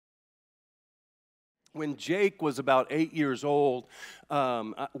When Jake was about 8 years old,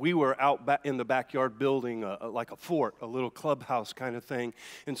 we were out back in the backyard building like a fort, a little clubhouse kind of thing.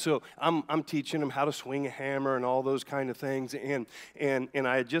 And so I'm teaching him how to swing a hammer and all those kind of things. And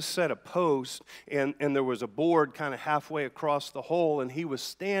I had just set a post, and there was a board kind of halfway across the hole, and he was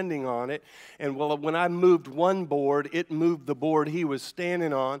standing on it. And well, when I moved one board, it moved the board he was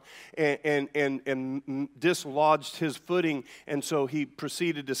standing on and dislodged his footing. And so he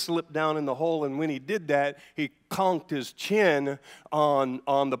proceeded to slip down in the hole. And when he did that, he conked his chin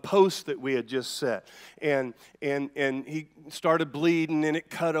on the post that we had just set, and he started bleeding, and it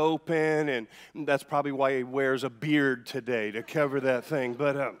cut open, and that's probably why he wears a beard today, to cover that thing.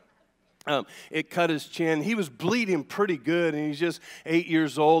 But it cut his chin. He was bleeding pretty good, and he's just 8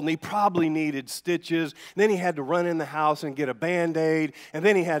 years old, and he probably needed stitches. Then he had to run in the house and get a Band-Aid, and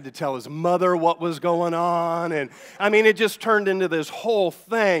then he had to tell his mother what was going on. And I mean, it just turned into this whole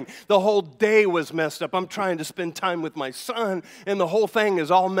thing. The whole day was messed up. I'm trying to spend time with my son, and the whole thing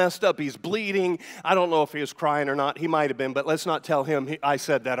is all messed up. He's bleeding. I don't know if he was crying or not. He might have been, but let's not tell him I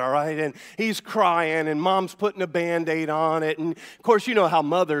said that, all right? And he's crying, and mom's putting a Band-Aid on it. And, of course, you know how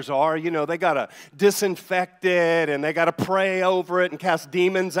mothers are. You know, they got to disinfect it, and they got to pray over it and cast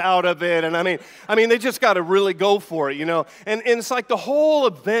demons out of it. And I mean, they just got to really go for it, you know. And it's like the whole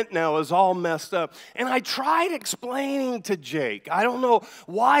event now is all messed up. And I tried explaining to Jake. I don't know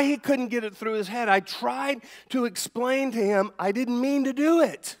why he couldn't get it through his head. I tried to explain to him I didn't mean to do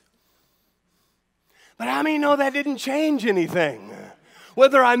it. But how many know that didn't change anything?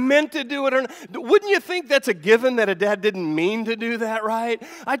 Whether I meant to do it or not. Wouldn't you think that's a given that a dad didn't mean to do that, right?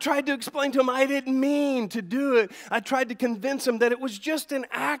 I tried to explain to him I didn't mean to do it. I tried to convince him that it was just an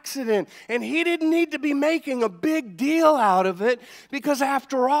accident, and he didn't need to be making a big deal out of it, because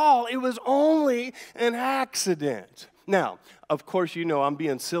after all, it was only an accident. Now, of course, you know I'm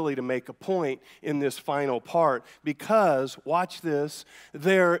being silly to make a point in this final part, because, watch this,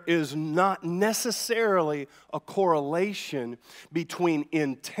 there is not necessarily a correlation between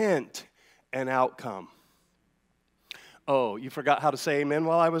intent and outcome. Oh, you forgot how to say amen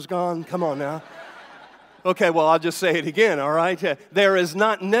while I was gone? Come on now. Okay, well, I'll just say it again, all right? There is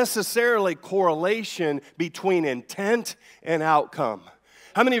not necessarily correlation between intent and outcome.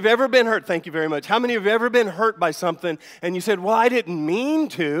 How many of you have ever been hurt? Thank you very much. How many of you have ever been hurt by something and you said, well, I didn't mean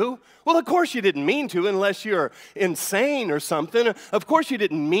to? Well, of course you didn't mean to, unless you're insane or something. Of course you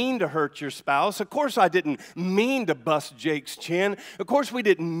didn't mean to hurt your spouse. Of course I didn't mean to bust Jake's chin. Of course we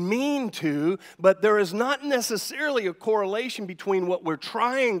didn't mean to, but there is not necessarily a correlation between what we're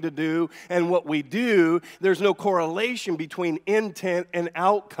trying to do and what we do. There's no correlation between intent and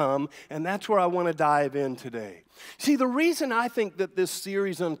outcome, and that's where I want to dive in today. See, the reason I think that this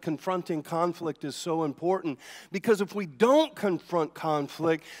series on confronting conflict is so important, because if we don't confront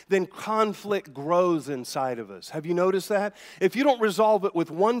conflict, then conflict grows inside of us. Have you noticed that? If you don't resolve it with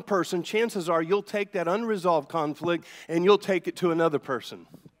one person, chances are you'll take that unresolved conflict and you'll take it to another person.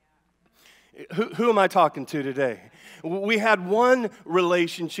 Who am I talking to today? We had one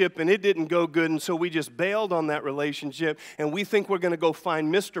relationship and it didn't go good, and so we just bailed on that relationship, and we think we're going to go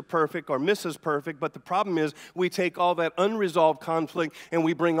find Mr. Perfect or Mrs. Perfect, but the problem is we take all that unresolved conflict and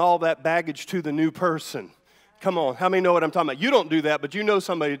we bring all that baggage to the new person. Come on, how many know what I'm talking about? You don't do that, but you know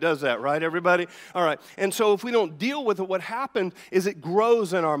somebody does that, right, everybody? All right, and so if we don't deal with it, what happens is it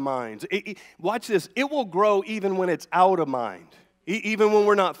grows in our minds. Watch this, it will grow even when it's out of mind. Even when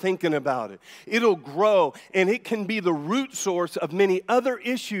we're not thinking about it. It'll grow, and it can be the root source of many other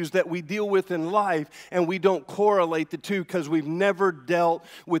issues that we deal with in life, and we don't correlate the two because we've never dealt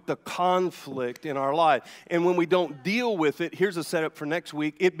with the conflict in our life. And when we don't deal with it, here's a setup for next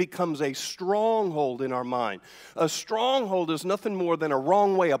week, it becomes a stronghold in our mind. A stronghold is nothing more than a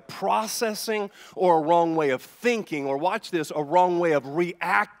wrong way of processing or a wrong way of thinking, or watch this, a wrong way of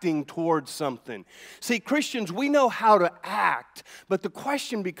reacting towards something. See, Christians, we know how to act, but the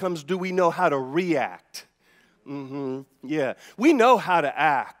question becomes, do we know how to react? Yeah, we know how to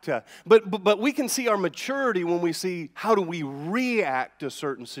act, but we can see our maturity when we see how do we react to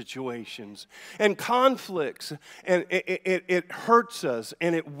certain situations. And conflicts, and it hurts us,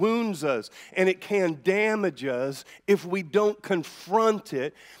 and it wounds us, and it can damage us if we don't confront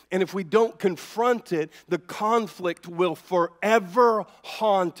it. And if we don't confront it, the conflict will forever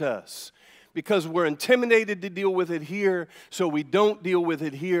haunt us. Because we're intimidated to deal with it here, so we don't deal with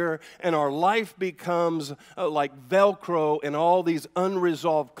it here, and our life becomes like Velcro, and all these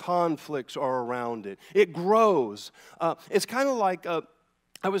unresolved conflicts are around it. It grows. It's kind of like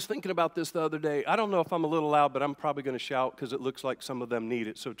I was thinking about this the other day. I don't know if I'm a little loud, but I'm probably going to shout because it looks like some of them need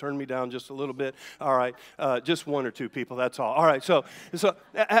it. So turn me down just a little bit. All right, just one or two people, that's all. All right, so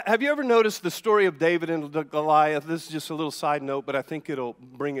have you ever noticed the story of David and Goliath? This is just a little side note, but I think it'll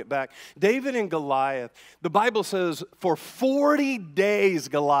bring it back. David and Goliath, the Bible says for 40 days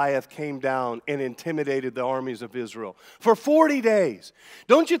Goliath came down and intimidated the armies of Israel. For 40 days.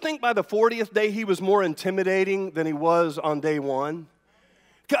 Don't you think by the 40th day he was more intimidating than he was on day one?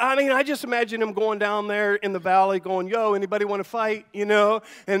 I mean, I just imagine him going down there in the valley going, yo, anybody want to fight, you know?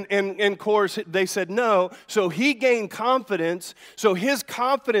 And of course, they said no. So he gained confidence. So his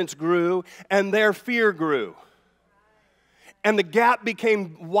confidence grew and their fear grew. And the gap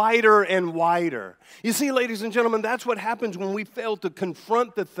became wider and wider. You see, ladies and gentlemen, that's what happens when we fail to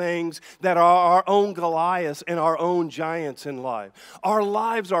confront the things that are our own Goliaths and our own giants in life. Our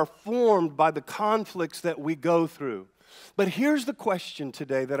lives are formed by the conflicts that we go through. But here's the question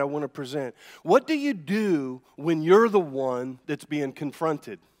today that I want to present. What do you do when you're the one that's being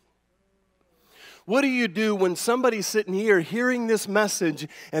confronted? What do you do when somebody's sitting here hearing this message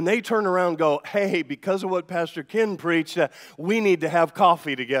and they turn around and go, hey, because of what Pastor Ken preached, we need to have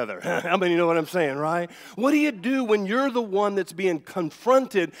coffee together? I mean, you know what I'm saying, right? What do you do when you're the one that's being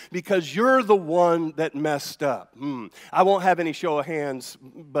confronted because you're the one that messed up? I won't have any show of hands,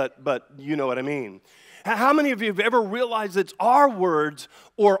 but you know what I mean. How many of you have ever realized it's our words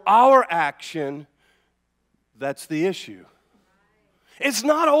or our action that's the issue? It's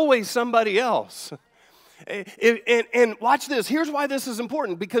not always somebody else. And watch this. Here's why this is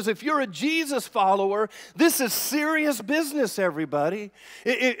important. Because if you're a Jesus follower, this is serious business, everybody.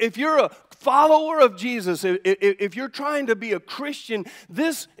 If you're a follower of Jesus, if you're trying to be a Christian,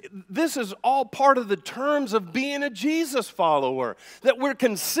 this is all part of the terms of being a Jesus follower. That we're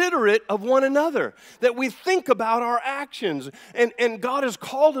considerate of one another. That we think about our actions. And God has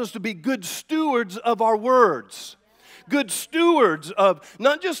called us to be good stewards of our words. Good stewards of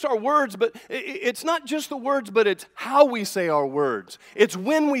not just our words, but it's not just the words, but it's how we say our words. It's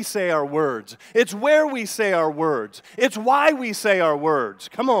when we say our words. It's where we say our words. It's why we say our words.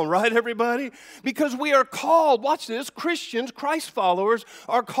 Come on, right, everybody? Because we are called, watch this, Christians, Christ followers,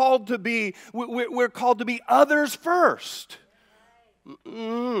 are called to be, we're called to be others first.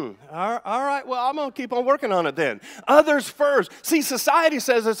 All right, well, I'm going to keep on working on it then. Others first. See, society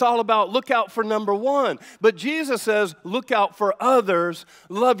says it's all about look out for number one. But Jesus says look out for others.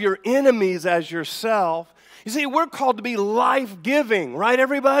 Love your enemies as yourself. You see, we're called to be life-giving, right,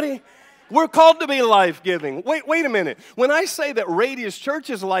 everybody? We're called to be life-giving. Wait a minute. When I say that Radius Church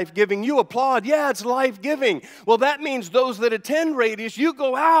is life-giving, you applaud. Yeah, it's life-giving. Well, that means those that attend Radius, you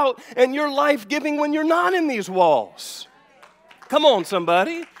go out and you're life-giving when you're not in these walls. Come on,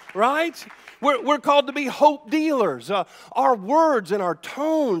 somebody, right? We're called to be hope dealers. Our words and our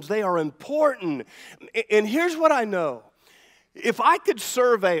tones, they are important. And here's what I know. If I could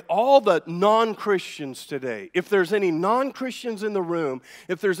survey all the non-Christians today, if there's any non-Christians in the room,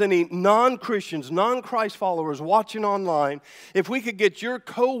 if there's any non-Christians, non-Christ followers watching online, if we could get your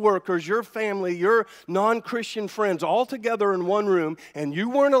co-workers, your family, your non-Christian friends all together in one room, and you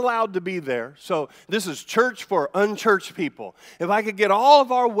weren't allowed to be there, so this is church for unchurched people. If I could get all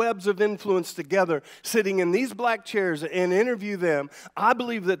of our webs of influence together, sitting in these black chairs and interview them, I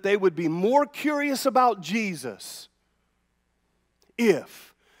believe that they would be more curious about Jesus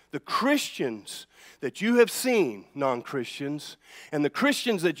if the Christians that you have seen, non-Christians, and the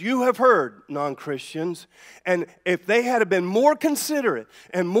Christians that you have heard, non-Christians, and if they had been more considerate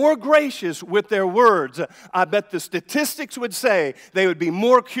and more gracious with their words, I bet the statistics would say they would be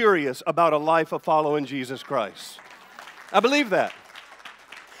more curious about a life of following Jesus Christ. I believe that.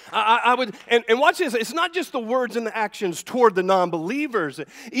 I would, and watch this, it's not just the words and the actions toward the non-believers,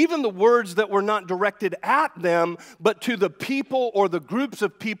 even the words that were not directed at them, but to the people or the groups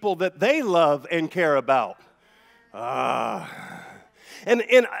of people that they love and care about. And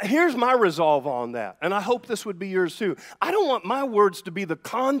here's my resolve on that, and I hope this would be yours too. I don't want my words to be the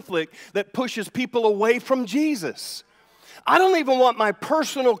conflict that pushes people away from Jesus. I don't even want my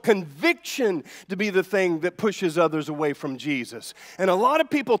personal conviction to be the thing that pushes others away from Jesus. And a lot of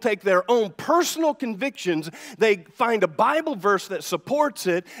people take their own personal convictions, they find a Bible verse that supports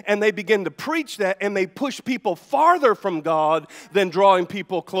it, and they begin to preach that, and they push people farther from God than drawing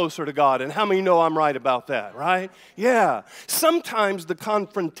people closer to God. And how many know I'm right about that, right? Yeah. Sometimes the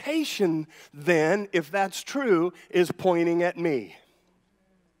confrontation then, if that's true, is pointing at me.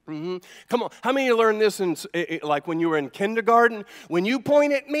 Come on, how many of you learned this in, like when you were in kindergarten? When you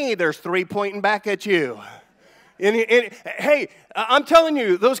point at me, there's three pointing back at you. And hey, I'm telling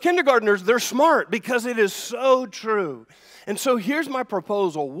you, those kindergartners, they're smart because it is so true. And so here's my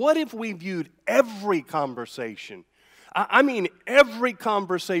proposal. What if we viewed every conversation, I mean every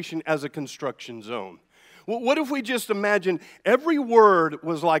conversation, as a construction zone? What if we just imagine every word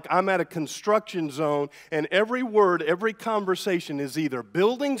was like I'm at a construction zone, and every word, every conversation is either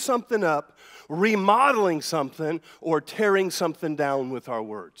building something up, remodeling something, or tearing something down with our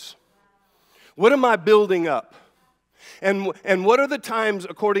words? What am I building up? And what are the times,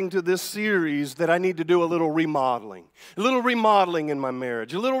 according to this series, that I need to do a little remodeling? A little remodeling in my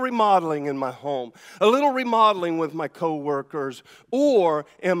marriage, a little remodeling in my home, a little remodeling with my coworkers, or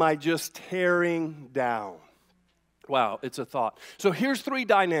am I just tearing down? Wow, it's a thought. So here's 3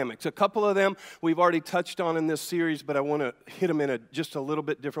 dynamics. A couple of them we've already touched on in this series, but I want to hit them in just a little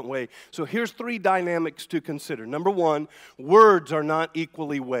bit different way. So here's 3 dynamics to consider. Number 1, words are not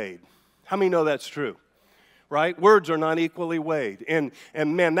equally weighed. How many know that's true? Right? Words are not equally weighed. And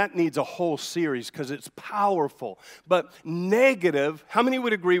man, that needs a whole series because it's powerful. But negative, how many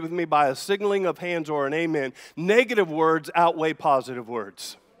would agree with me by a signaling of hands or an amen, negative words outweigh positive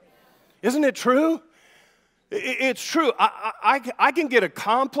words? Isn't it true? It's true. I can get a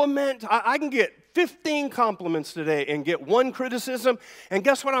compliment. I can get 15 compliments today and get 1 criticism. And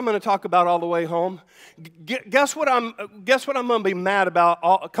guess what I'm going to talk about all the way home? Guess what I'm going to be mad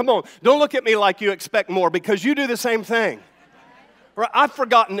about? Come on, don't look at me like you expect more, because you do the same thing. Right? I've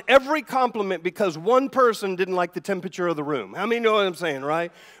forgotten every compliment because one person didn't like the temperature of the room. How many know what I'm saying,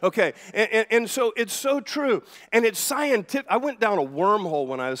 right? Okay, and so it's so true. And it's scientific. I went down a wormhole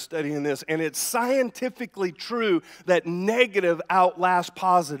when I was studying this, and it's scientifically true that negative outlasts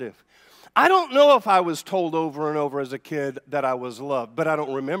positive. I don't know if I was told over and over as a kid that I was loved, but I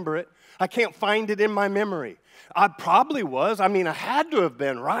don't remember it. I can't find it in my memory. I probably was. I mean, I had to have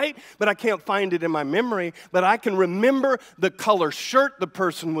been, right? But I can't find it in my memory. But I can remember the color shirt the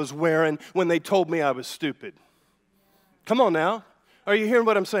person was wearing when they told me I was stupid. Come on now. Are you hearing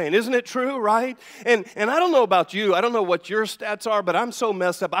what I'm saying? Isn't it true, right? And I don't know about you. I don't know what your stats are, but I'm so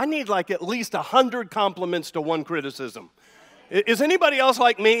messed up. I need like at least 100 compliments to 1 criticism. Is anybody else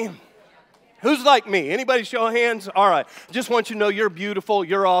like me? Who's like me? Anybody show hands? All right. Just want you to know you're beautiful.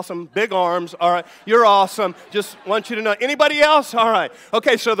 You're awesome. Big arms. All right. You're awesome. Just want you to know. Anybody else? All right.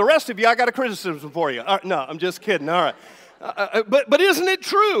 Okay, so the rest of you, I got a criticism for you. No, I'm just kidding. All right. But isn't it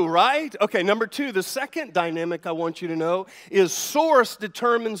true, right? Okay, number 2, the second dynamic I want you to know is source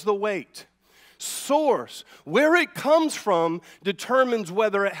determines the weight. Source, where it comes from, determines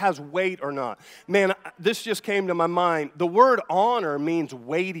whether it has weight or not. Man, this just came to my mind. The word honor means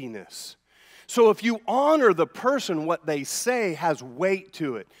weightiness. So if you honor the person, what they say has weight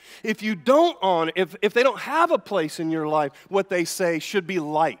to it. If you don't honor, if they don't have a place in your life, what they say should be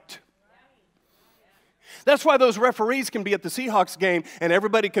light. That's why those referees can be at the Seahawks game and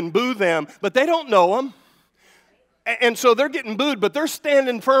everybody can boo them, but they don't know them. And so they're getting booed, but they're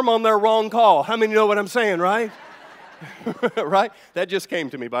standing firm on their wrong call. How many know what I'm saying, right? Right? That just came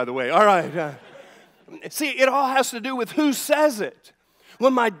to me, by the way. All right. See, it all has to do with who says it.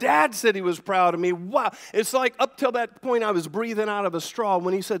 When my dad said he was proud of me, wow. It's like up till that point I was breathing out of a straw.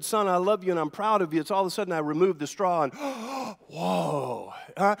 When he said, son, I love you and I'm proud of you, it's all of a sudden I removed the straw and, whoa.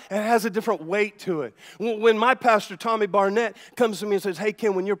 It has a different weight to it. When my pastor, Tommy Barnett, comes to me and says, hey,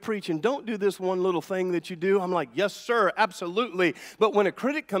 Ken, when you're preaching, don't do this one little thing that you do. I'm like, yes, sir, absolutely. But when a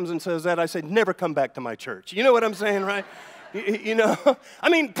critic comes and says that, I say, never come back to my church. You know what I'm saying, right? You know, I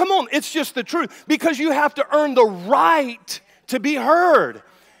mean, come on, it's just the truth. Because you have to earn the right to be heard.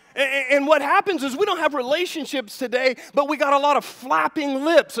 And what happens is we don't have relationships today, but we got a lot of flapping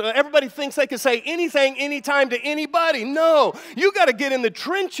lips. Everybody thinks they can say anything, anytime to anybody. No, you got to get in the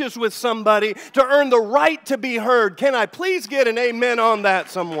trenches with somebody to earn the right to be heard. Can I please get an amen on that,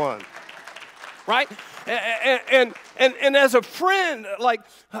 someone? Right? And as a friend, like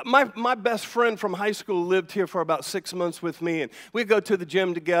my best friend from high school lived here for about 6 months with me, and we go to the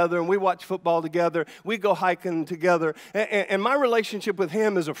gym together, and we watch football together, we go hiking together, and my relationship with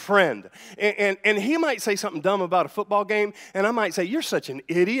him is a friend. And he might say something dumb about a football game, and I might say, you're such an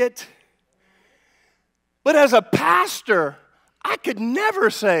idiot. But as a pastor, I could never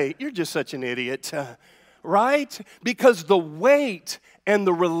say, you're just such an idiot, right? Because the weight and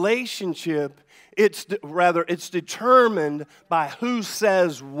the relationship, it's determined by who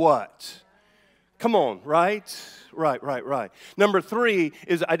says what. Come on, right? Right. Number 3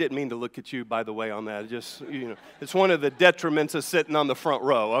 is, I didn't mean to look at you, by the way, on that. Just, you know, it's one of the detriments of sitting on the front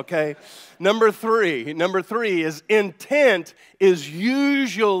row, okay? Number three is intent is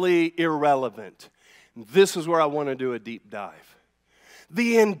usually irrelevant. This is where I want to do a deep dive.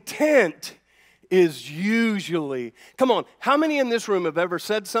 The intent is usually, come on, how many in this room have ever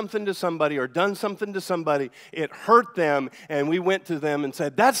said something to somebody or done something to somebody, it hurt them, and we went to them and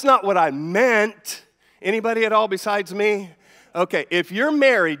said, that's not what I meant. Anybody at all besides me? Okay, if you're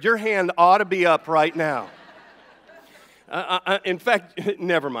married, your hand ought to be up right now. In fact,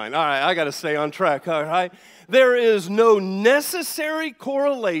 never mind. All right, I got to stay on track, all right? There is no necessary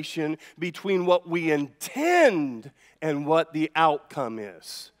correlation between what we intend and what the outcome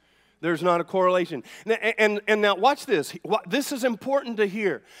is. There's not a correlation. And now watch this. This is important to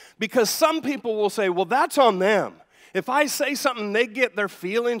hear because some people will say, well, that's on them. If I say something, they get their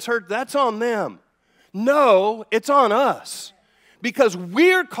feelings hurt, that's on them. No, it's on us. Because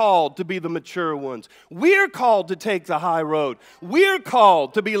we're called to be the mature ones. We're called to take the high road. We're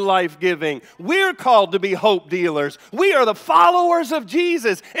called to be life-giving. We're called to be hope dealers. We are the followers of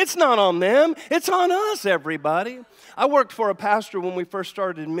Jesus. It's not on them. It's on us, everybody. I worked for a pastor when we first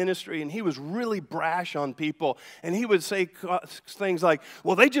started ministry, and he was really brash on people. And he would say things like,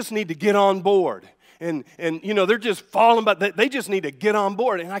 well, they just need to get on board. And you know, they're just falling, but they just need to get on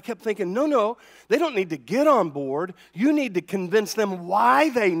board. And I kept thinking, no, they don't need to get on board. You need to convince them why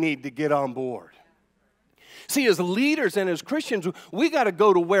they need to get on board. See, as leaders and as Christians, we got to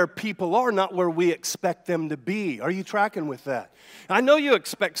go to where people are, not where we expect them to be. Are you tracking with that? I know you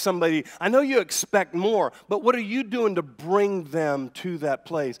expect somebody, I know you expect more, but what are you doing to bring them to that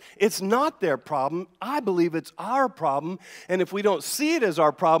place? It's not their problem. I believe it's our problem, and if we don't see it as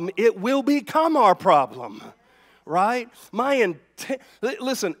our problem, it will become our problem. Right?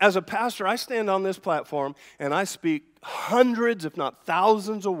 Listen, as a pastor, I stand on this platform and I speak hundreds, if not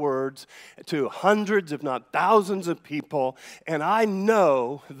thousands of words to hundreds, if not thousands of people, and I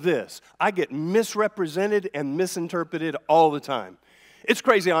know this. I get misrepresented and misinterpreted all the time. It's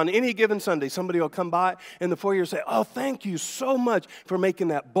crazy. On any given Sunday, somebody will come by in the foyer and say, oh, thank you so much for making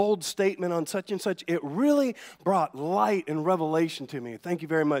that bold statement on such and such. It really brought light and revelation to me. Thank you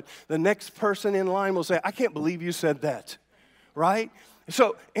very much. The next person in line will say, I can't believe you said that. Right?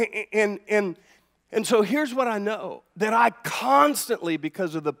 So, and so here's what I know, that I constantly,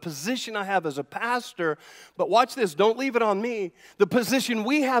 because of the position I have as a pastor, but watch this, don't leave it on me, the position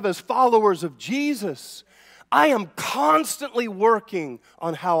we have as followers of Jesus, I am constantly working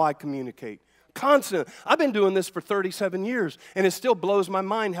on how I communicate. Constant. I've been doing this for 37 years, and it still blows my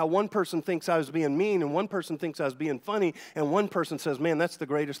mind how one person thinks I was being mean, and one person thinks I was being funny, and one person says, man, that's the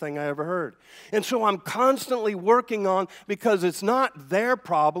greatest thing I ever heard. And so I'm constantly working on, because it's not their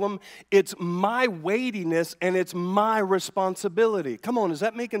problem, it's my weightiness, and it's my responsibility. Come on, is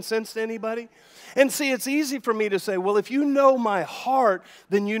that making sense to anybody? And see, it's easy for me to say, well, if you know my heart,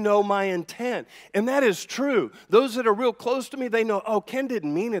 then you know my intent. And that is true. Those that are real close to me, they know, oh, Ken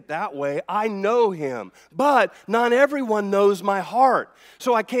didn't mean it that way. I know him. But not everyone knows my heart.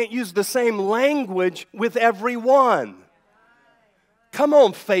 So I can't use the same language with everyone. Come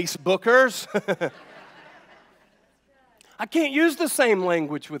on, Facebookers. I can't use the same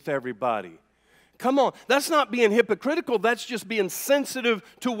language with everybody. Come on, that's not being hypocritical, that's just being sensitive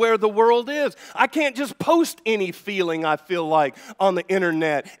to where the world is. I can't just post any feeling I feel like on the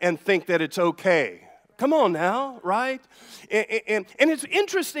internet and think that it's okay. Come on now, right? And it's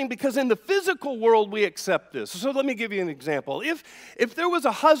interesting because in the physical world we accept this. So let me give you an example. If there was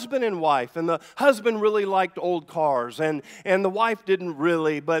a husband and wife, and the husband really liked old cars, and the wife didn't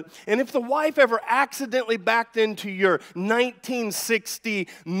really, and if the wife ever accidentally backed into your 1960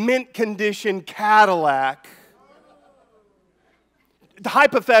 mint condition Cadillac,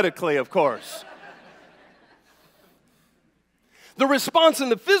 hypothetically, of course. The response in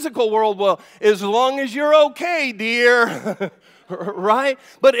the physical world, well, as long as you're okay, dear, right?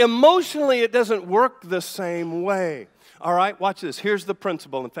 But emotionally, it doesn't work the same way. All right, watch this. Here's the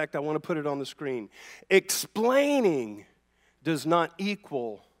principle. In fact, I want to put it on the screen. Explaining does not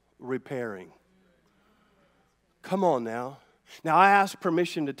equal repairing. Come on now. Now, I asked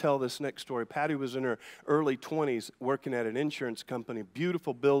permission to tell this next story. Patty was in her early 20s working at an insurance company,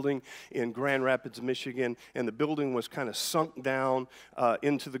 beautiful building in Grand Rapids, Michigan, and the building was kind of sunk down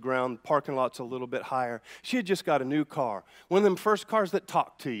into the ground. The parking lot's a little bit higher. She had just got a new car, one of them first cars that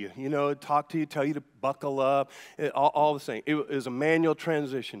talk to you, talk to you, tell you to buckle up, all the same. It was a manual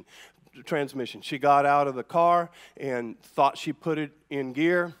transmission. She got out of the car and thought she put it in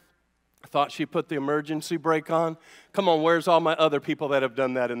gear. Thought she put the emergency brake on. Come on, where's all my other people that have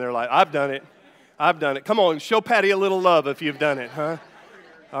done that in their life? I've done it. I've done it. Come on, show Patty a little love if you've done it, huh?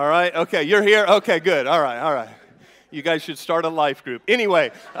 All right, okay, you're here? Okay, good, all right. You guys should start a life group.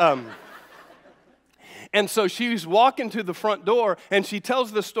 Anyway, And so she's walking to the front door, and she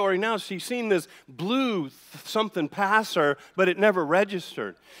tells the story now. She's seen this blue something pass her, but it never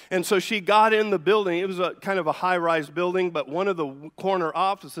registered. And so she got in the building. It was a kind of a high-rise building, but one of the corner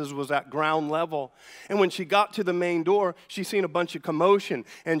offices was at ground level. And when she got to the main door, she seen a bunch of commotion.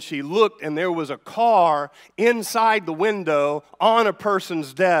 And she looked, and there was a car inside the window on a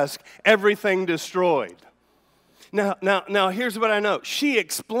person's desk, everything destroyed. Now, here's what I know. She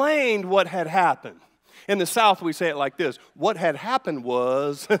explained what had happened. In the South, we say it like this: what had happened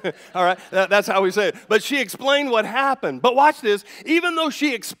was, all right, that's how we say it. But she explained what happened. But watch this, even though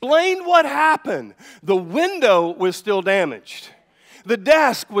she explained what happened, the window was still damaged. The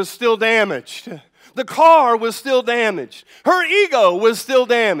desk was still damaged. The car was still damaged. Her ego was still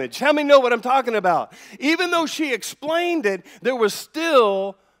damaged. How many know what I'm talking about? Even though she explained it, there was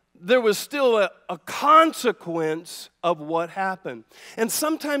still a consequence of what happened. And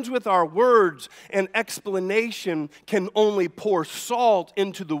sometimes with our words, an explanation can only pour salt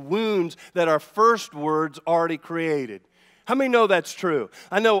into the wounds that our first words already created. How many know that's true?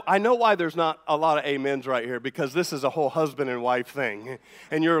 I know why there's not a lot of amens right here, because this is a whole husband and wife thing.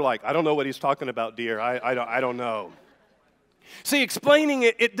 And you're like, I don't know what he's talking about, dear. I don't know. See, explaining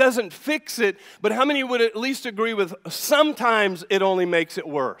it doesn't fix it, but how many would at least agree with sometimes it only makes it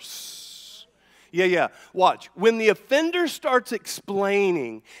worse? Yeah. Watch. When the offender starts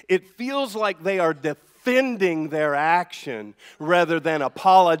explaining, it feels like they are defending their action rather than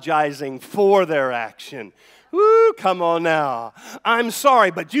apologizing for their action. Woo, come on now. I'm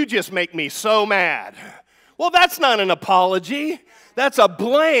sorry, but you just make me so mad. Well, that's not an apology. That's a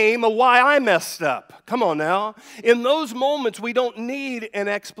blame of why I messed up. Come on now. In those moments, we don't need an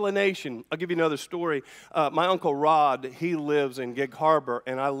explanation. I'll give you another story. My Uncle Rod, he lives in Gig Harbor,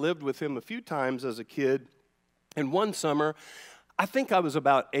 and I lived with him a few times as a kid. And one summer, I think I was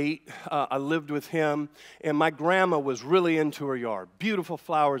about 8. I lived with him, and my grandma was really into her yard. Beautiful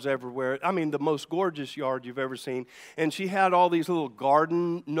flowers everywhere. I mean, the most gorgeous yard you've ever seen. And she had all these little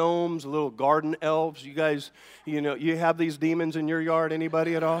garden gnomes, little garden elves. You guys, you have these demons in your yard?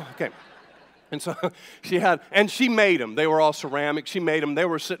 Anybody at all? Okay. And so she made them. They were all ceramic. She made them. They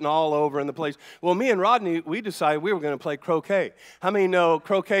were sitting all over in the place. Well, me and Rodney, we decided we were going to play croquet. How many know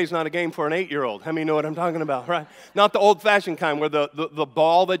croquet is not a game for an 8-year-old? How many know what I'm talking about, right? Not the old-fashioned kind where the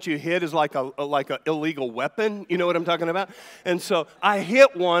ball that you hit is like a illegal weapon. You know what I'm talking about? And so I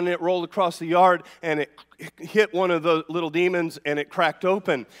hit one, it rolled across the yard, and it hit one of the little demons, and it cracked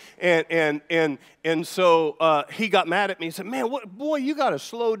open. And so he got mad at me. He said, man, boy, you got to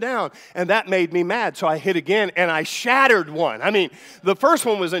slow down. And that made me mad. So I hit again, and I shattered one. I mean, the first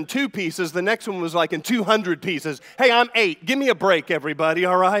one was in 2 pieces. The next one was like in 200 pieces. Hey, I'm 8. Give me a break, everybody,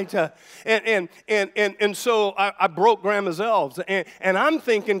 all right? And so I broke Grandma's elves. And I'm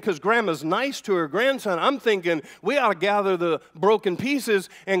thinking, because Grandma's nice to her grandson, I'm thinking we ought to gather the broken pieces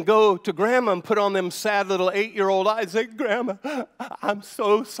and go to Grandma and put on them sad little 8-year-old eyes and say, Grandma, I'm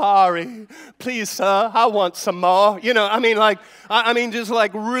so sorry. Please, sir, I want some more. Just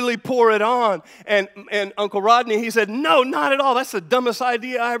like really pour it on. And Uncle Rodney, he said, no, not at all. That's the dumbest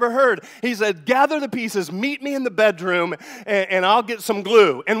idea I ever heard. He said, gather the pieces, meet me in the bedroom, and I'll get some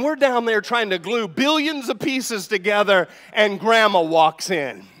glue. And we're down there trying to glue billions of pieces together, and Grandma walks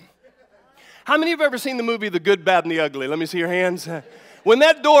in. How many of you have ever seen the movie The Good, Bad, and the Ugly? Let me see your hands. When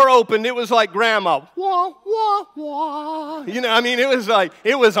that door opened, it was like Grandma, wah, wah, wah.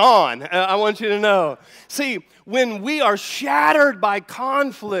 It was on. I want you to know. See, when we are shattered by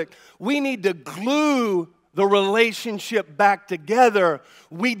conflict, we need to glue the relationship back together.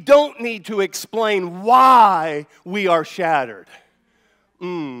 We don't need to explain why we are shattered.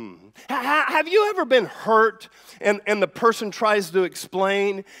 Have you ever been hurt and the person tries to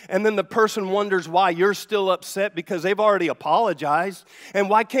explain and then the person wonders why you're still upset because they've already apologized? And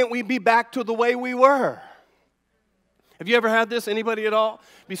why can't we be back to the way we were? Have you ever had this? Anybody at all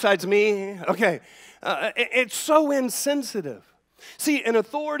besides me? Okay. It's so insensitive. See, an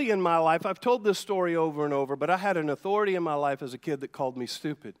authority in my life, I've told this story over and over, but I had an authority in my life as a kid that called me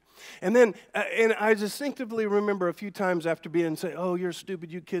stupid. And then, and I distinctively remember a few times after being and say, oh, you're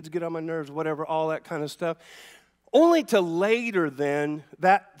stupid, you kids get on my nerves, whatever, all that kind of stuff. Only to later then,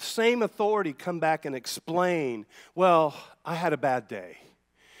 that same authority come back and explain, well, I had a bad day.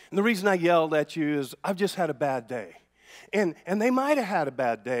 And the reason I yelled at you is I've just had a bad day. And they might have had a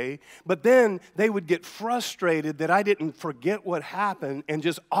bad day, but then they would get frustrated that I didn't forget what happened and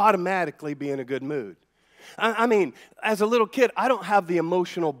just automatically be in a good mood. I mean, as a little kid, I don't have the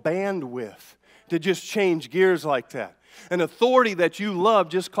emotional bandwidth to just change gears like that. An authority that you love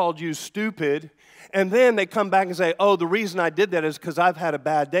just called you stupid, And then they come back and say, oh, the reason I did that is because I've had a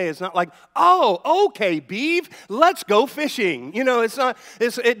bad day. It's not like, oh, okay, Beeve, let's go fishing. You know,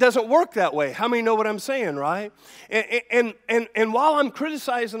 it doesn't work that way. How many know what I'm saying, right? And while I'm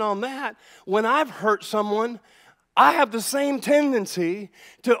criticizing on that, when I've hurt someone, I have the same tendency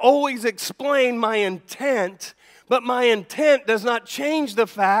to always explain my intent, but my intent does not change the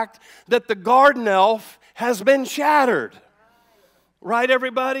fact that the garden elf has been shattered. Right,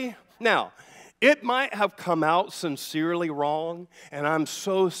 everybody? Now, it might have come out sincerely wrong, and I'm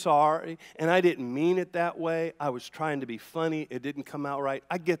so sorry, and I didn't mean it that way. I was trying to be funny. It didn't come out right.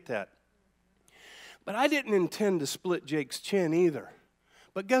 I get that. But I didn't intend to split Jake's chin either.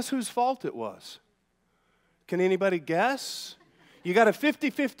 But guess whose fault it was? Can anybody guess? You got a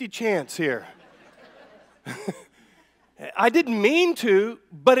 50-50 chance here. I didn't mean to,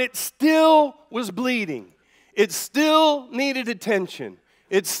 but it still was bleeding. It still needed attention.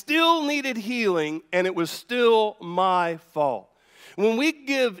 It still needed healing, and it was still my fault. When we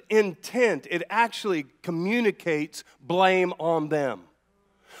give intent, it actually communicates blame on them.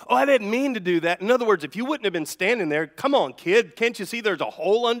 Oh, I didn't mean to do that. In other words, if you wouldn't have been standing there, come on, kid, can't you see there's a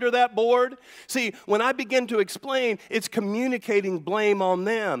hole under that board? See, when I begin to explain, it's communicating blame on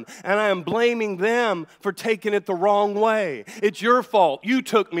them, and I am blaming them for taking it the wrong way. It's your fault. You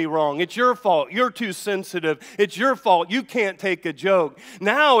took me wrong. It's your fault. You're too sensitive. It's your fault. You can't take a joke.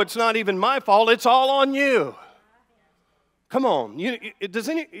 Now it's not even my fault. It's all on you. Come on.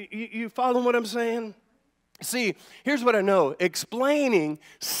 You follow what I'm saying? See, here's what I know. Explaining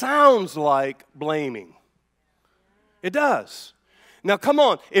sounds like blaming. It does. Now, come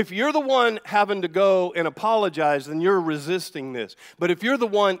on. If you're the one having to go and apologize, then you're resisting this. But if you're the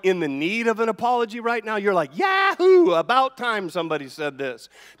one in the need of an apology right now, you're like, yahoo, about time somebody said this.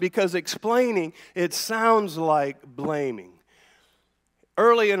 Because explaining, it sounds like blaming.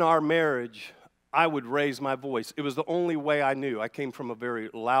 Early in our marriage, I would raise my voice. It was the only way I knew. I came from a very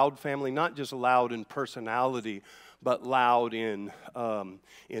loud family, not just loud in personality, but loud in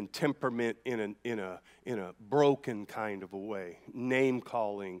temperament, in a broken kind of a way,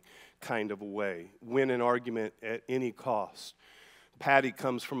 name-calling kind of a way, win an argument at any cost. Patty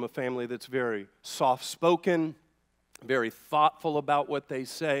comes from a family that's very soft-spoken, very thoughtful about what they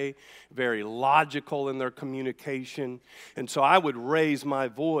say, very logical in their communication. And so I would raise my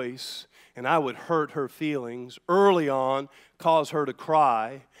voice, and I would hurt her feelings early on, cause her to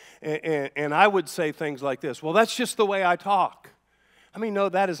cry. And I would say things like this, well, that's just the way I talk. I mean, no,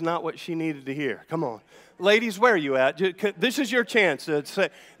 that is not what she needed to hear. Come on. Ladies, where are you at? This is your chance to say,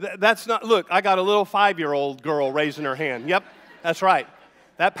 that's not, look, I got a little 5-year-old girl raising her hand. Yep, that's right.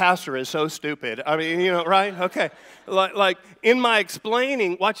 That pastor is so stupid. I mean, you know, right? Okay. Like in my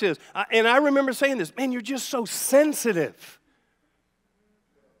explaining, watch this. And I remember saying this, man, you're just so sensitive.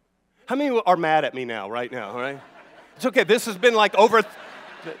 How many are mad at me now, right now, right? It's okay. This has been like over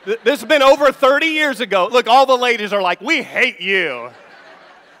 30 years ago. Look, all the ladies are like, we hate you.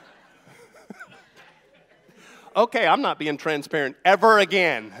 Okay, I'm not being transparent ever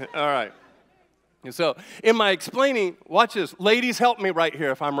again. All right. So in my explaining, watch this. Ladies, help me right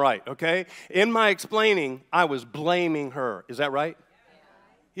here if I'm right, okay? In my explaining, I was blaming her. Is that right?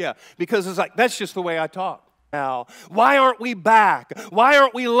 Yeah, because it's like, that's just the way I talk. Now, why aren't we back? Why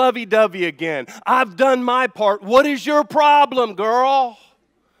aren't we lovey-dovey again? I've done my part. What is your problem, girl?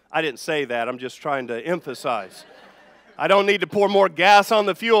 I didn't say that. I'm just trying to emphasize. I don't need to pour more gas on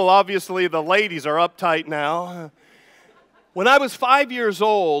the fuel. Obviously, the ladies are uptight now. When I was 5 years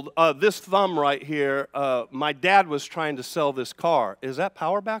old, this thumb right here, my dad was trying to sell this car. Is that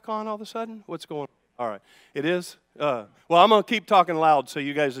power back on all of a sudden? What's going on? All right. It is? Well, I'm going to keep talking loud so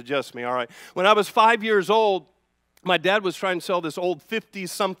you guys adjust me, all right? When I was 5 years old, my dad was trying to sell this old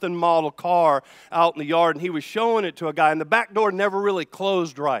 50-something model car out in the yard, and he was showing it to a guy, and the back door never really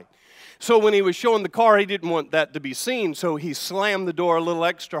closed right. So when he was showing the car, he didn't want that to be seen, so he slammed the door a little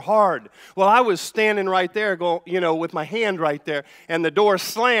extra hard. Well, I was standing right there, going, you know, with my hand right there, and the door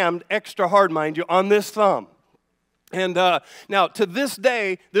slammed extra hard, mind you, on this thumb. And now, to this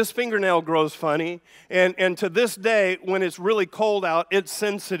day, this fingernail grows funny. And to this day, when it's really cold out, it's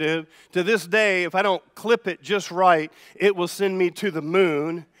sensitive. To this day, if I don't clip it just right, it will send me to the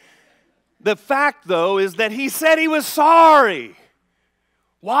moon. The fact, though, is that he said he was sorry.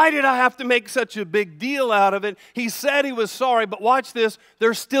 Why did I have to make such a big deal out of it? He said he was sorry, but watch this,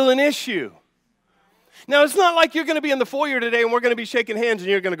 there's still an issue. Now, it's not like you're going to be in the foyer today and we're going to be shaking hands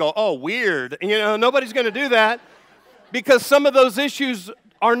and you're going to go, oh, weird. You know, nobody's going to do that. Because some of those issues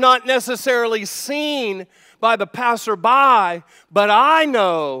are not necessarily seen by the passerby, but I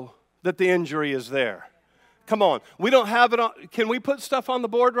know that the injury is there. Come on. We don't have it on. Can we put stuff on the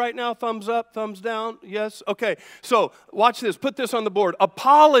board right now? Thumbs up, thumbs down? Yes? Okay. So watch this. Put this on the board.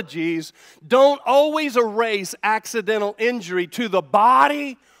 Apologies don't always erase accidental injury to the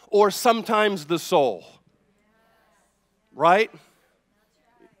body or sometimes the soul. Right?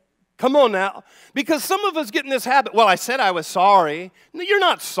 Come on now. Because some of us get in this habit. Well, I said I was sorry. No, you're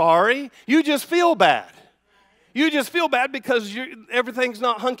not sorry. You just feel bad. You just feel bad because everything's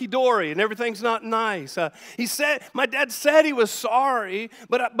not hunky-dory and everything's not nice. My dad said he was sorry,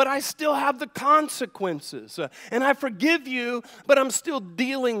 but I still have the consequences. And I forgive you, but I'm still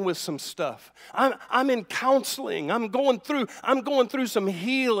dealing with some stuff. I'm in counseling. I'm going through some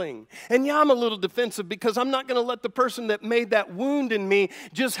healing. And yeah, I'm a little defensive because I'm not going to let the person that made that wound in me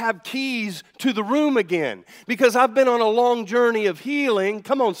just have keys to the room again. Because I've been on a long journey of healing,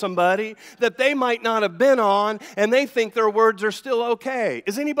 come on somebody, that they might not have been on, and they think their words are still okay.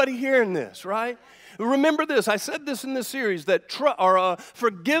 Is anybody hearing this, right? Remember this. I said this in this series, that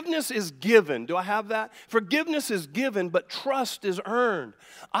forgiveness is given. Do I have that? Forgiveness is given, but trust is earned.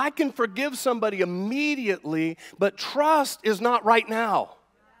 I can forgive somebody immediately, but trust is not right now.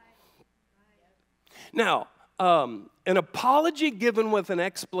 Now, an apology given with an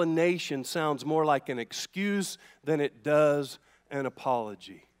explanation sounds more like an excuse than it does an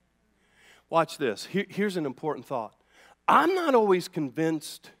apology. Watch this. Here's an important thought. I'm not always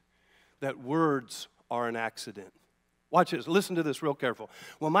convinced that words are an accident. Watch this. Listen to this real careful.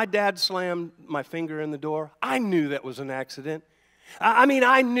 When my dad slammed my finger in the door, I knew that was an accident.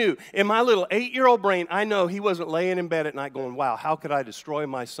 I knew. In my little 8-year-old brain, I know he wasn't laying in bed at night going, wow, how could I destroy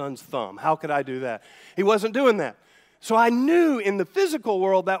my son's thumb? How could I do that? He wasn't doing that. So I knew in the physical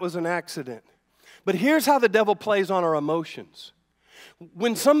world that was an accident. But here's how the devil plays on our emotions.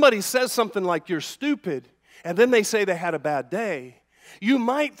 When somebody says something like, you're stupid, and then they say they had a bad day, you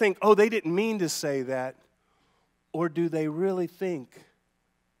might think, oh, they didn't mean to say that. Or do they really think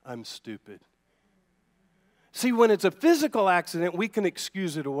I'm stupid? See, when it's a physical accident, we can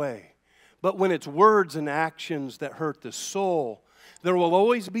excuse it away. But when it's words and actions that hurt the soul, there will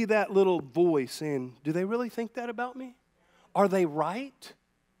always be that little voice saying, do they really think that about me? Are they right?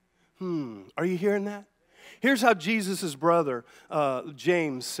 Are you hearing that? Here's how Jesus' brother,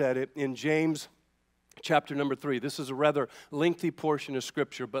 James, said it in James chapter number 3. This is a rather lengthy portion of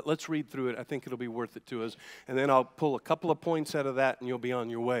Scripture, but let's read through it. I think it'll be worth it to us. And then I'll pull a couple of points out of that, and you'll be on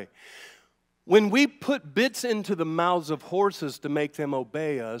your way. When we put bits into the mouths of horses to make them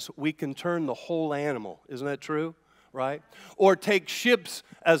obey us, we can turn the whole animal. Isn't that true? Right? Or take ships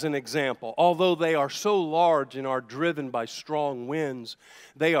as an example. Although they are so large and are driven by strong winds,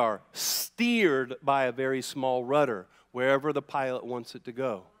 they are steered by a very small rudder wherever the pilot wants it to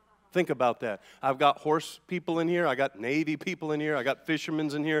go. Think about that. I've got horse people in here. I got Navy people in here. I got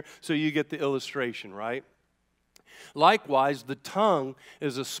fishermen in here. So you get the illustration, right? Likewise, the tongue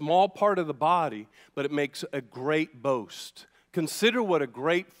is a small part of the body, but it makes a great boast. Consider what a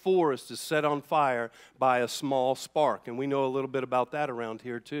great forest is set on fire by a small spark. And we know a little bit about that around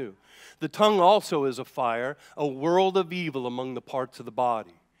here too. The tongue also is a fire, a world of evil among the parts of the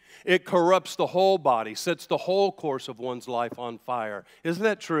body. It corrupts the whole body, sets the whole course of one's life on fire. Isn't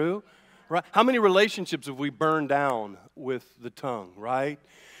that true? Right? How many relationships have we burned down with the tongue, right?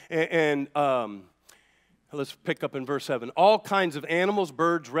 And let's pick up in verse 7. All kinds of animals,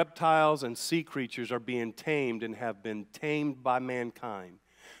 birds, reptiles, and sea creatures are being tamed and have been tamed by mankind.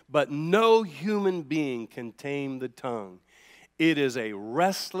 But no human being can tame the tongue. It is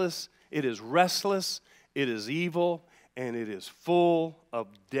restless, it is evil, and it is full of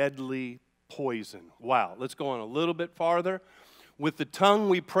deadly poison. Wow, let's go on a little bit farther. With the tongue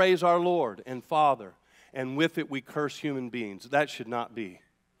we praise our Lord and Father, and with it we curse human beings. That should not be.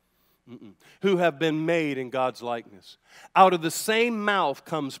 Who have been made in God's likeness. Out of the same mouth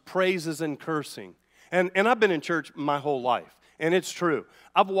comes praises and cursing. And I've been in church my whole life, and it's true.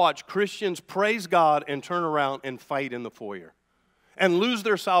 I've watched Christians praise God and turn around and fight in the foyer and lose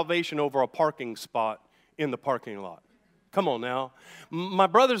their salvation over a parking spot in the parking lot. Come on now. My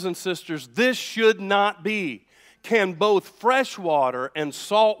brothers and sisters, this should not be. Can both fresh water and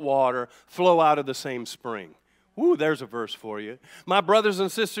salt water flow out of the same spring? Ooh, there's a verse for you. My brothers and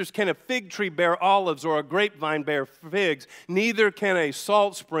sisters, can a fig tree bear olives or a grapevine bear figs? Neither can a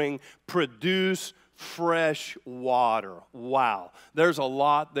salt spring produce fresh water. Wow, there's a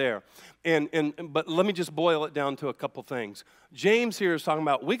lot there. But let me just boil it down to a couple things. James here is talking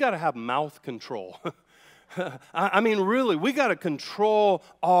about we got to have mouth control. Really, we got to control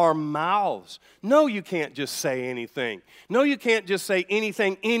our mouths. No, you can't just say anything. No, you can't just say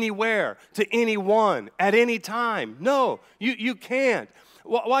anything anywhere to anyone at any time. No, you can't.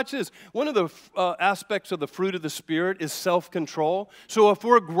 Watch this. One of the aspects of the fruit of the Spirit is self-control. So if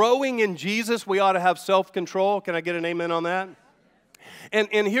we're growing in Jesus, we ought to have self-control. Can I get an amen on that?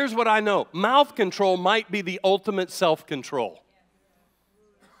 And here's what I know. Mouth control might be the ultimate self-control.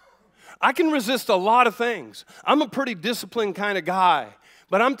 I can resist a lot of things. I'm a pretty disciplined kind of guy.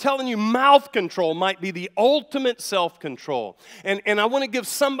 But I'm telling you, mouth control might be the ultimate self-control. And I want to give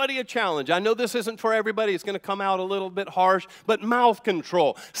somebody a challenge. I know this isn't for everybody. It's going to come out a little bit harsh. But mouth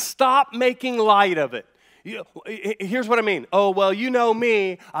control. Stop making light of it. Here's what I mean. Oh, well, you know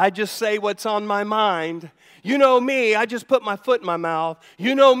me. I just say what's on my mind. You know me, I just put my foot in my mouth.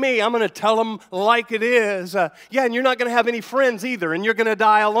 You know me, I'm going to tell them like it is. Yeah, and you're not going to have any friends either, and you're going to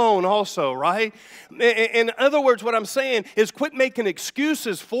die alone also, right? In other words, what I'm saying is quit making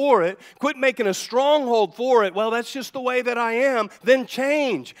excuses for it. Quit making a stronghold for it. Well, that's just the way that I am. Then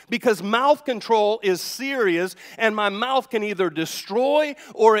change, because mouth control is serious, and my mouth can either destroy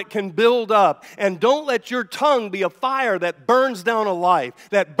or it can build up. And don't let your tongue be a fire that burns down a life,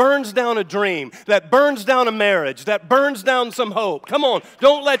 that burns down a dream, that burns down a marriage, that burns down some hope. Come on,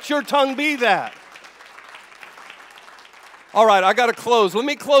 don't let your tongue be that. All right, I got to close. Let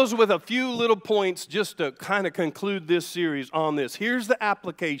me close with a few little points just to kind of conclude this series on this. Here's the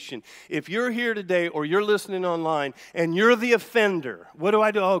application. If you're here today or you're listening online and you're the offender, what do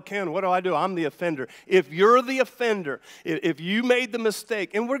I do? Oh, Ken, what do I do? I'm the offender. If you're the offender, if you made the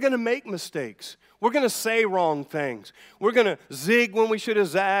mistake, and we're going to make mistakes. We're going to say wrong things. We're going to zig when we should have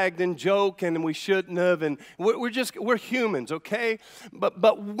zagged and joke and we shouldn't have. And we're humans, okay?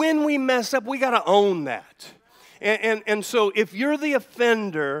 But when we mess up, we got to own that. And so if you're the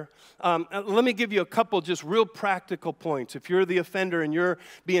offender, let me give you a couple just real practical points. If you're the offender and you're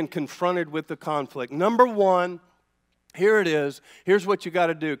being confronted with the conflict. Number one, here it is. Here's what you got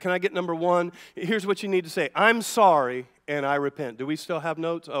to do. Can I get number one? Here's what you need to say. I'm sorry and I repent. Do we still have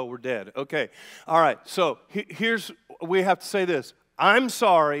notes? Oh, we're dead. Okay. All right. So we have to say this. I'm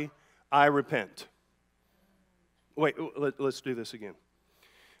sorry, I repent. Wait, let's do this again.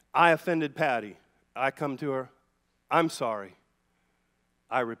 I offended Patty. I come to her. I'm sorry,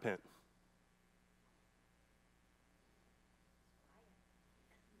 I repent.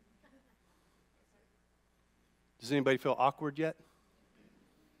 Does anybody feel awkward yet?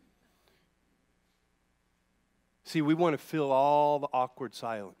 See, we want to fill all the awkward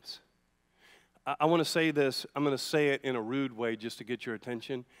silence. I want to say this. I'm going to say it in a rude way just to get your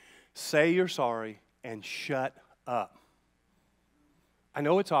attention. Say you're sorry and shut up. I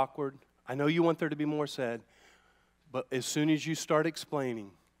know it's awkward. I know you want there to be more said. But as soon as you start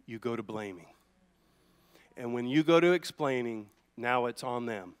explaining, you go to blaming. And when you go to explaining, now it's on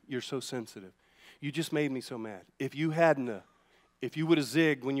them. You're so sensitive. You just made me so mad. If you would have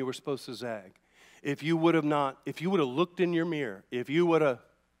zigged when you were supposed to zag, if you would have looked in your mirror,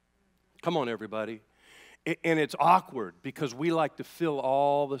 come on everybody. And it's awkward because we like to fill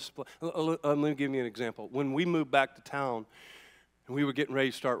all this. Let me give you an example. When we moved back to town and we were getting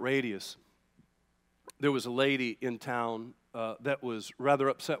ready to start Radius, there was a lady in town that was rather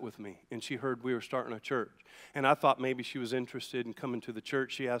upset with me, and she heard we were starting a church. And I thought maybe she was interested in coming to the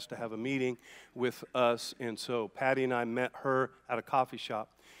church. She asked to have a meeting with us, and so Patty and I met her at a coffee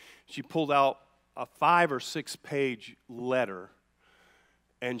shop. She pulled out a 5 or 6 page letter,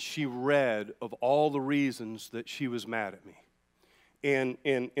 and she read of all the reasons that she was mad at me. And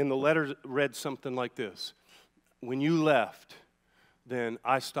the letter read something like this. When you left, then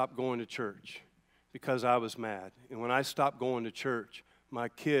I stopped going to church because I was mad. And when I stopped going to church, my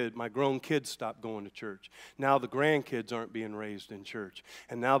grown kids stopped going to church. Now the grandkids aren't being raised in church.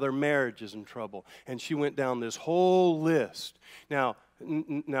 And now their marriage is in trouble. And she went down this whole list. Now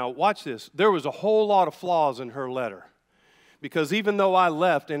watch this. There was a whole lot of flaws in her letter. Because even though I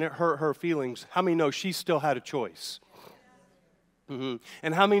left and it hurt her feelings, how many know she still had a choice? Mm-hmm.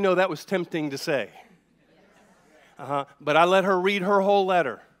 And how many know that was tempting to say? But I let her read her whole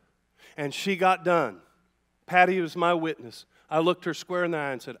letter. And she got done. Patty was my witness. I looked her square in the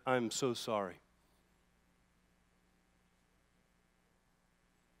eye and said, I'm so sorry.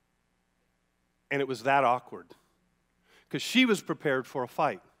 And it was that awkward. Because she was prepared for a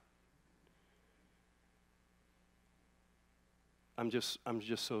fight. I'm just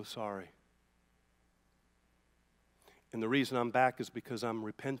so sorry. And the reason I'm back is because I'm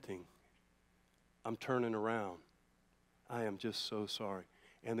repenting. I'm turning around. I am just so sorry.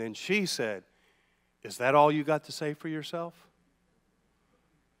 And then she said, is that all you got to say for yourself?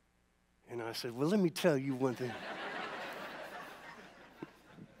 And I said, well, let me tell you one thing.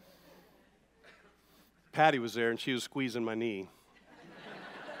 Patty was there, and she was squeezing my knee.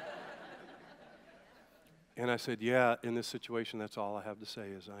 And I said, yeah, in this situation, that's all I have to say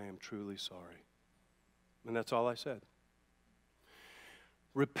is I am truly sorry. And that's all I said.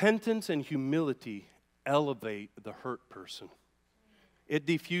 Repentance and humility elevate the hurt person. It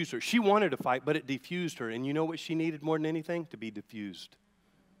defused her. She wanted to fight, but it defused her. And you know what she needed more than anything? To be diffused.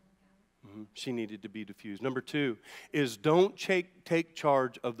 She needed to be diffused. Number 2 is don't take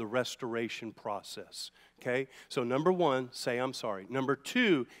charge of the restoration process. Okay? So number 1, say I'm sorry. Number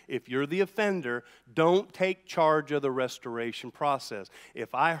 2, if you're the offender, don't take charge of the restoration process.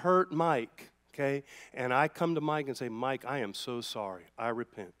 If I hurt Mike, okay, and I come to Mike and say, Mike, I am so sorry. I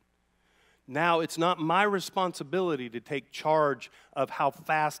repent. Now, it's not my responsibility to take charge of how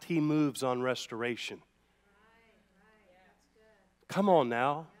fast he moves on restoration. Come on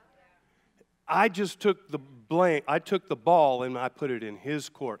now. I just took the blame. I took the ball and I put it in his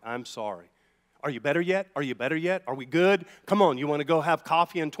court. I'm sorry. Are you better yet? Are you better yet? Are we good? Come on, you want to go have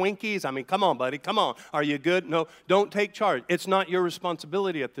coffee and Twinkies? I mean, come on, buddy, come on. Are you good? No, don't take charge. It's not your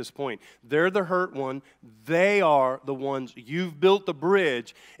responsibility at this point. They're the hurt one. They are the ones. You've built the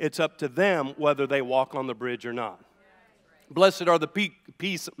bridge. It's up to them whether they walk on the bridge or not. Blessed are the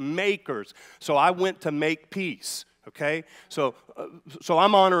peacemakers. So I went to make peace, okay? So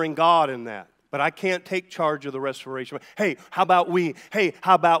I'm honoring God in that. But I can't take charge of the restoration. Hey, how about we? Hey,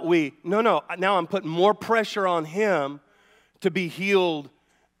 how about we? No. Now I'm putting more pressure on him to be healed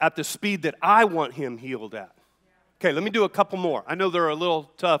at the speed that I want him healed at. Okay, let me do a couple more. I know they're a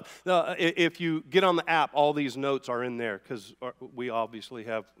little tough. If you get on the app, all these notes are in there because we obviously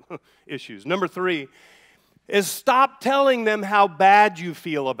have issues. Number 3 is stop telling them how bad you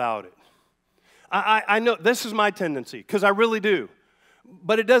feel about it. I know this is my tendency because I really do.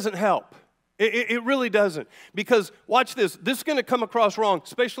 But it doesn't help. It really doesn't. Because, watch this. This is going to come across wrong,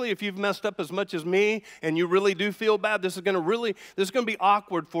 especially if you've messed up as much as me and you really do feel bad. This is going to be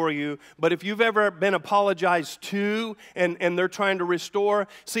awkward for you. But if you've ever been apologized to and they're trying to restore,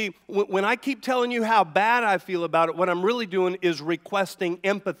 see, when I keep telling you how bad I feel about it, what I'm really doing is requesting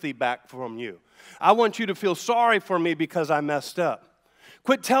empathy back from you. I want you to feel sorry for me because I messed up.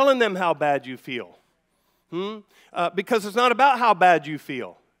 Quit telling them how bad you feel. Because it's not about how bad you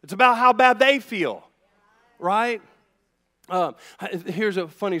feel. It's about how bad they feel, right? Here's a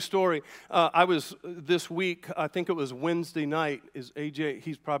funny story. I was this week, I think it was Wednesday night. Is AJ,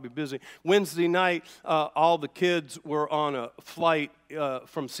 he's probably busy. Wednesday night, all the kids were on a flight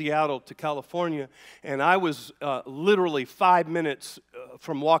from Seattle to California, and I was literally 5 minutes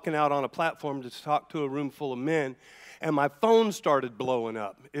from walking out on a platform to talk to a room full of men. And my phone started blowing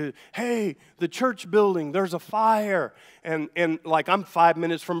up. Hey, the church building, there's a fire. And like I'm 5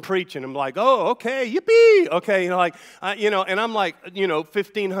 minutes from preaching. I'm like, oh, okay, yippee. Okay, and I'm like,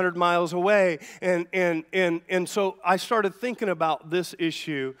 1,500 miles away. And so I started thinking about this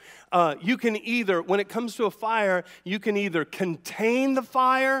issue. You can either, when it comes to a fire, you can either contain the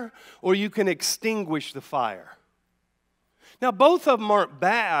fire or you can extinguish the fire. Now, both of them aren't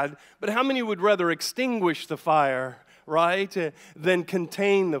bad, but how many would rather extinguish the fire, right, than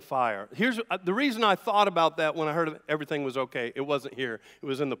contain the fire? Here's the reason I thought about that when I heard everything was okay. It wasn't here. It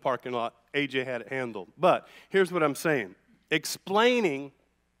was in the parking lot. AJ had it handled. But here's what I'm saying. Explaining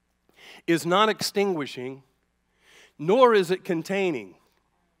is not extinguishing, nor is it containing.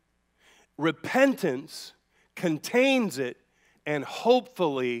 Repentance contains it and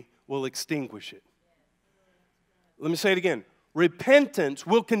hopefully will extinguish it. Let me say it again. Repentance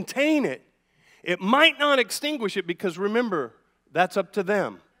will contain it. It might not extinguish it because, remember, that's up to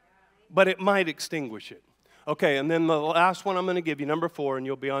them. But it might extinguish it. Okay, and then the last one I'm going to give you, number 4, and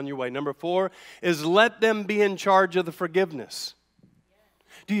you'll be on your way. Number 4 is let them be in charge of the forgiveness.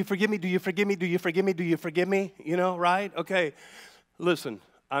 Do you forgive me? Do you forgive me? Do you forgive me? Do you forgive me? Right? Okay, listen,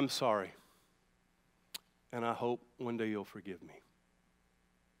 I'm sorry. And I hope one day you'll forgive me.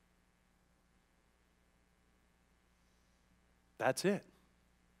 That's it.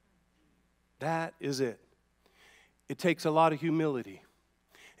 That is it. It takes a lot of humility.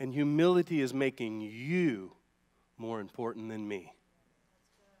 And humility is making you more important than me.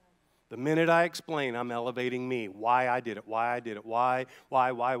 The minute I explain, I'm elevating me. Why I did it, why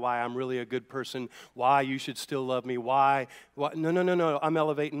I'm really a good person, why you should still love me, why. No, I'm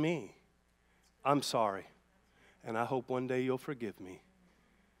elevating me. I'm sorry. And I hope one day you'll forgive me.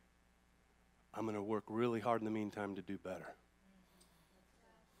 I'm going to work really hard in the meantime to do better.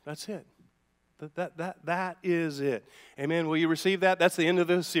 That's it. That is it. Amen. Will you receive that? That's the end of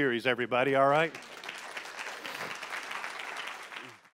the series, everybody, all right?